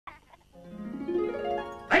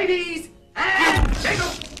Ladies and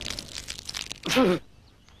gentlemen!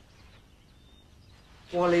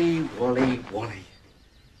 Wally, Wally, Wally.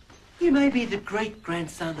 You may be the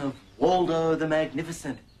great-grandson of Waldo the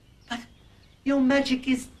Magnificent, but your magic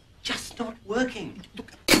is just not working.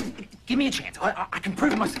 Look, give me a chance. I can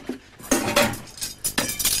prove myself.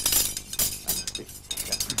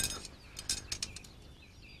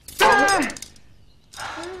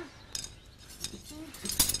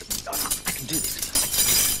 I can do this.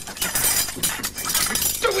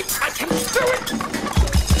 Do it! I can do it!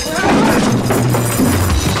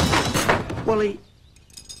 Wally,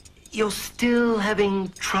 you're still having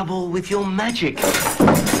trouble with your magic.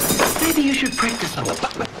 Maybe you should practice on it.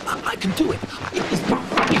 But I can do it.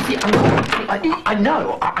 You see, I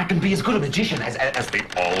know I can be as good a magician as the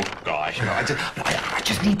old guy. You know, I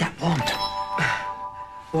just need that wand.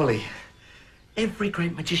 Wally, every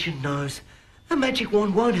great magician knows a magic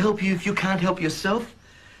wand won't help you if you can't help yourself.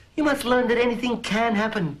 You must learn that anything can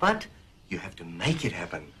happen, but you have to make it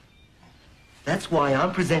happen. That's why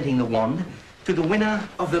I'm presenting the wand to the winner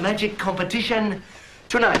of the magic competition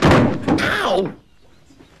tonight. Ow!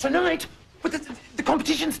 Tonight? But the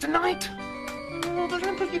competition's tonight? Oh,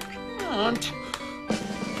 but you can't.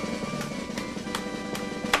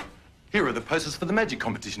 Here are the posters for the magic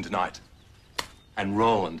competition tonight. And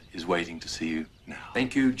Roland is waiting to see you now.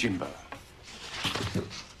 Thank you, Jimbo.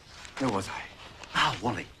 Where was I? Ah,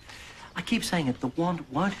 Wally. I keep saying it, the wand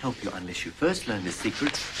won't help you unless you first learn the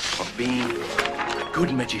secrets of being a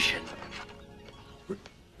good magician.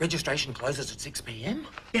 Registration closes at 6 p.m?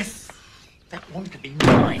 Yes. That wand could be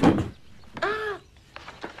mine.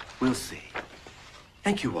 We'll see.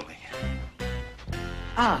 Thank you, Wally.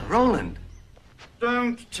 Ah, Roland.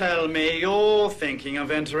 Don't tell me you're thinking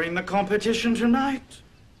of entering the competition tonight.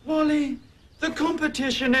 Wally, the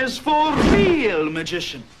competition is for real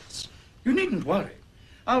magicians. You needn't worry.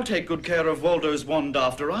 I'll take good care of Waldo's wand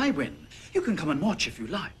after I win. You can come and watch if you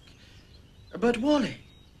like. But Wally,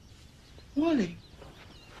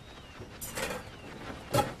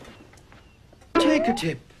 take a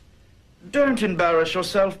tip. Don't embarrass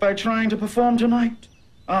yourself by trying to perform tonight.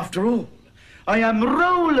 After all, I am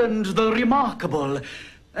Roland the Remarkable,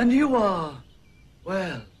 and you are,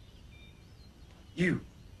 well, you.